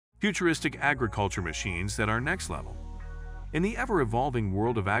Futuristic agriculture machines that are next level. In the ever-evolving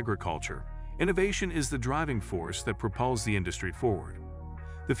world of agriculture, innovation is the driving force that propels the industry forward.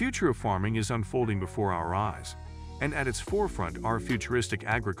 The future of farming is unfolding before our eyes, and at its forefront are futuristic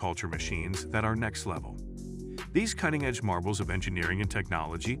agriculture machines that are next level. These cutting-edge marvels of engineering and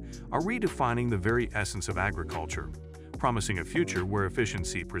technology are redefining the very essence of agriculture, promising a future where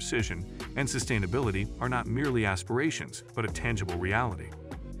efficiency, precision, and sustainability are not merely aspirations, but a tangible reality.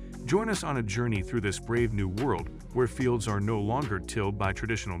 Join us on a journey through this brave new world where fields are no longer tilled by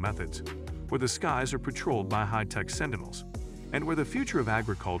traditional methods, where the skies are patrolled by high-tech sentinels, and where the future of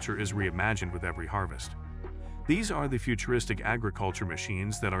agriculture is reimagined with every harvest. These are the futuristic agriculture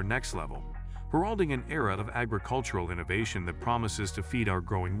machines that are next level, heralding an era of agricultural innovation that promises to feed our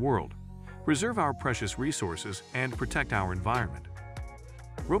growing world, preserve our precious resources, and protect our environment.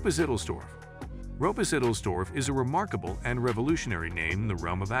 Reshaping. Reshaping is a remarkable and revolutionary name in the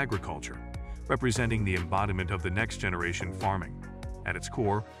realm of agriculture, representing the embodiment of the next generation farming. At its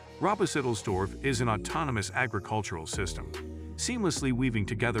core, Reshaping is an autonomous agricultural system, seamlessly weaving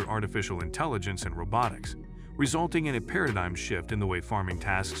together artificial intelligence and robotics, resulting in a paradigm shift in the way farming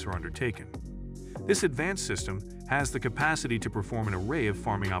tasks are undertaken. This advanced system has the capacity to perform an array of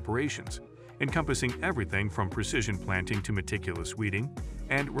farming operations, encompassing everything from precision planting to meticulous weeding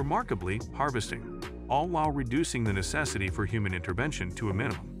and, remarkably, harvesting, all while reducing the necessity for human intervention to a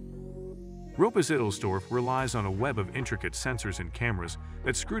minimum. Reshaping relies on a web of intricate sensors and cameras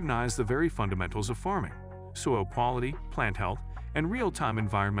that scrutinize the very fundamentals of farming: soil quality, plant health, and real-time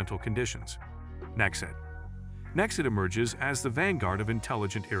environmental conditions. Nexit emerges as the vanguard of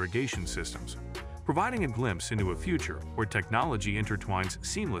intelligent irrigation systems, providing a glimpse into a future where technology intertwines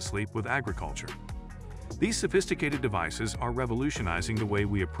seamlessly with agriculture. These sophisticated devices are revolutionizing the way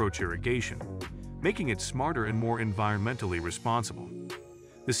we approach irrigation, making it smarter and more environmentally responsible.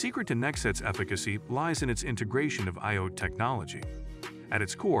 The secret to Nexit's efficacy lies in its integration of IoT technology. At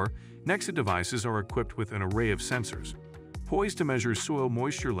its core, Nexit devices are equipped with an array of sensors, poised to measure soil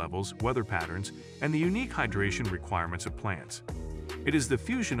moisture levels, weather patterns, and the unique hydration requirements of plants. It is the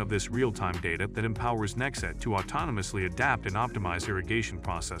fusion of this real-time data that empowers Nexit to autonomously adapt and optimize irrigation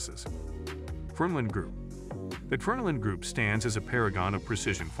processes. Fernland Group. The Fernland Group stands as a paragon of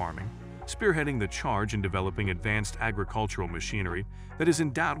precision farming, spearheading the charge in developing advanced agricultural machinery that is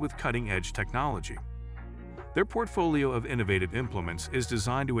endowed with cutting-edge technology. Their portfolio of innovative implements is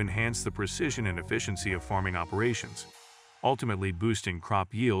designed to enhance the precision and efficiency of farming operations, ultimately boosting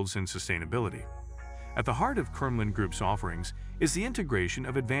crop yields and sustainability. At the heart of Fernland Group's offerings is the integration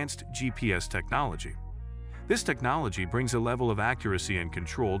of advanced GPS technology. This technology brings a level of accuracy and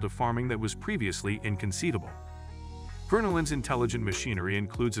control to farming that was previously inconceivable. Fernland's intelligent machinery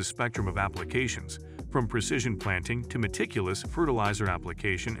includes a spectrum of applications, from precision planting to meticulous fertilizer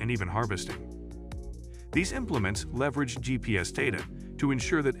application and even harvesting. These implements leverage GPS data to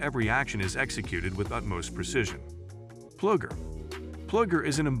ensure that every action is executed with utmost precision. Plugger. Plugger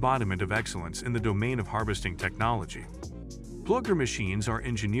is an embodiment of excellence in the domain of harvesting technology. Plugger machines are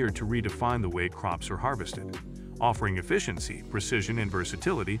engineered to redefine the way crops are harvested, offering efficiency, precision, and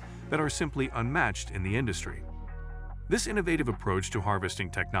versatility that are simply unmatched in the industry. This innovative approach to harvesting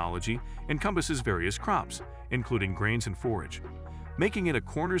technology encompasses various crops, including grains and forage, making it a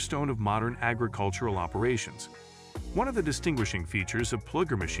cornerstone of modern agricultural operations. One of the distinguishing features of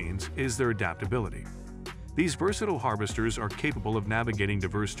Plugger machines is their adaptability. These versatile harvesters are capable of navigating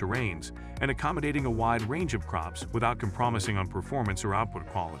diverse terrains and accommodating a wide range of crops without compromising on performance or output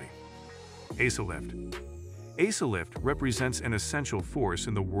quality. AceLift. AceLift represents an essential force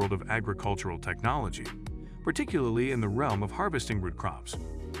in the world of agricultural technology, particularly in the realm of harvesting root crops.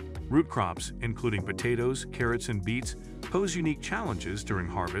 Root crops, including potatoes, carrots, and beets, pose unique challenges during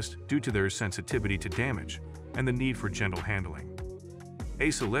harvest due to their sensitivity to damage and the need for gentle handling.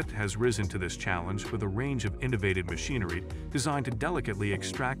 AceLift has risen to this challenge with a range of innovative machinery designed to delicately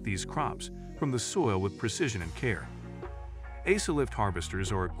extract these crops from the soil with precision and care. AceLift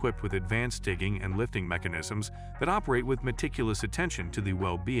harvesters are equipped with advanced digging and lifting mechanisms that operate with meticulous attention to the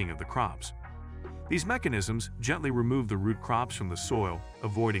well-being of the crops. These mechanisms gently remove the root crops from the soil,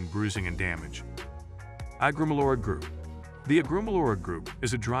 avoiding bruising and damage. Agromilora Group. The Agromilora Group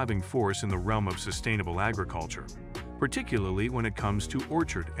is a driving force in the realm of sustainable agriculture, particularly when it comes to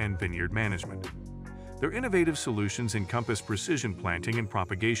orchard and vineyard management. Their innovative solutions encompass precision planting and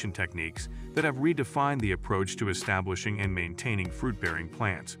propagation techniques that have redefined the approach to establishing and maintaining fruit-bearing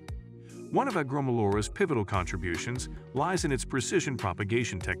plants. One of Agromilora's pivotal contributions lies in its precision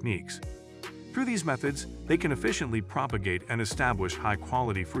propagation techniques. Through these methods, they can efficiently propagate and establish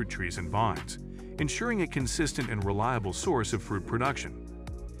high-quality fruit trees and vines, ensuring a consistent and reliable source of fruit production.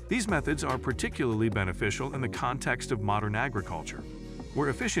 These methods are particularly beneficial in the context of modern agriculture, where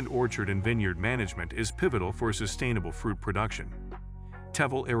efficient orchard and vineyard management is pivotal for sustainable fruit production.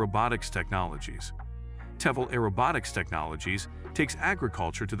 Tevel Aerobotics Technologies. Tevel Aerobotics Technologies takes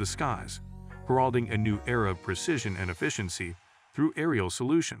agriculture to the skies, heralding a new era of precision and efficiency through aerial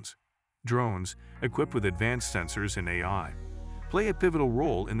solutions. Drones, equipped with advanced sensors and AI, play a pivotal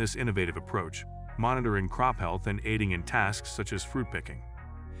role in this innovative approach, monitoring crop health and aiding in tasks such as fruit picking.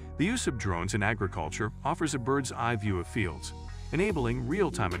 The use of drones in agriculture offers a bird's-eye view of fields, enabling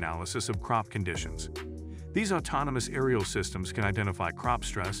real-time analysis of crop conditions. These autonomous aerial systems can identify crop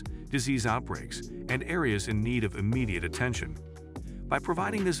stress, disease outbreaks, and areas in need of immediate attention. By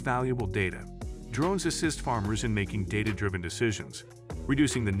providing this valuable data, drones assist farmers in making data-driven decisions,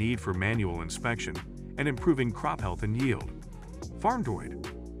 reducing the need for manual inspection and improving crop health and yield. FarmDroid.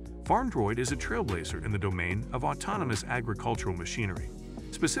 FarmDroid is a trailblazer in the domain of autonomous agricultural machinery,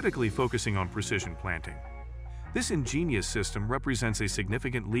 specifically focusing on precision planting. This ingenious system represents a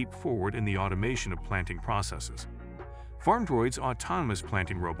significant leap forward in the automation of planting processes. FarmDroid's autonomous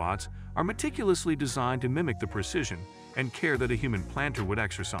planting robots are meticulously designed to mimic the precision and care that a human planter would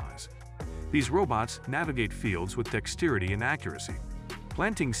exercise. These robots navigate fields with dexterity and accuracy,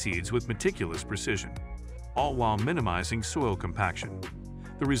 planting seeds with meticulous precision, all while minimizing soil compaction.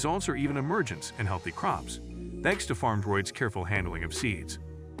 The results are even emergence and healthy crops, thanks to FarmDroid's careful handling of seeds.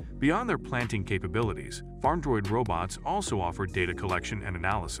 Beyond their planting capabilities, FarmDroid robots also offer data collection and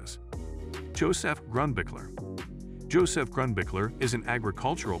analysis. Joseph Grunbichler. Joseph Grunbichler is an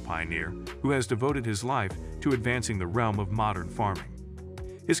agricultural pioneer who has devoted his life to advancing the realm of modern farming.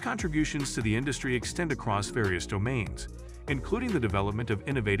 His contributions to the industry extend across various domains, including the development of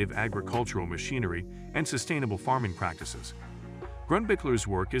innovative agricultural machinery and sustainable farming practices. Grunbichler's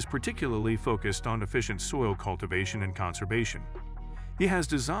work is particularly focused on efficient soil cultivation and conservation. He has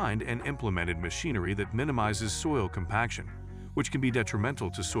designed and implemented machinery that minimizes soil compaction, which can be detrimental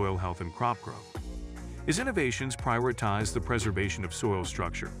to soil health and crop growth. His innovations prioritize the preservation of soil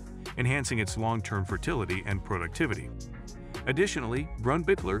structure, enhancing its long-term fertility and productivity. Additionally,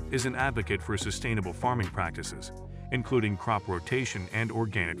 Grunbichler is an advocate for sustainable farming practices, including crop rotation and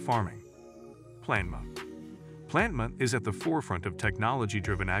organic farming. Plantma. Plantma is at the forefront of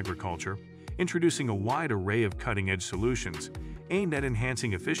technology-driven agriculture, introducing a wide array of cutting-edge solutions aimed at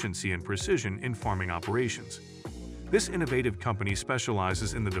enhancing efficiency and precision in farming operations. This innovative company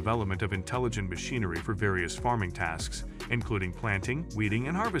specializes in the development of intelligent machinery for various farming tasks, including planting, weeding,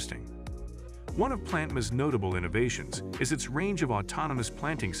 and harvesting. One of Plantma's notable innovations is its range of autonomous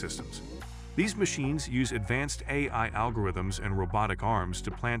planting systems. These machines use advanced AI algorithms and robotic arms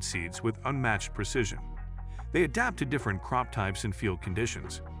to plant seeds with unmatched precision. They adapt to different crop types and field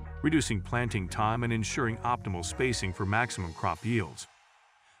conditions, reducing planting time and ensuring optimal spacing for maximum crop yields.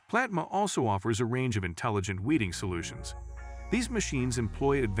 Plantma also offers a range of intelligent weeding solutions. These machines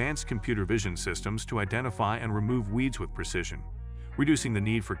employ advanced computer vision systems to identify and remove weeds with precision, reducing the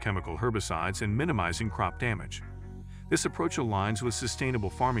need for chemical herbicides and minimizing crop damage. This approach aligns with sustainable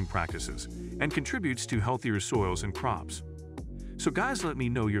farming practices and contributes to healthier soils and crops. So guys, let me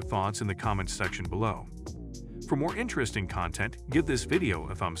know your thoughts in the comments section below. For more interesting content, give this video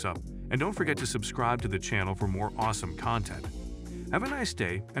a thumbs up and don't forget to subscribe to the channel for more awesome content. Have a nice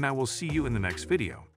day, and I will see you in the next video.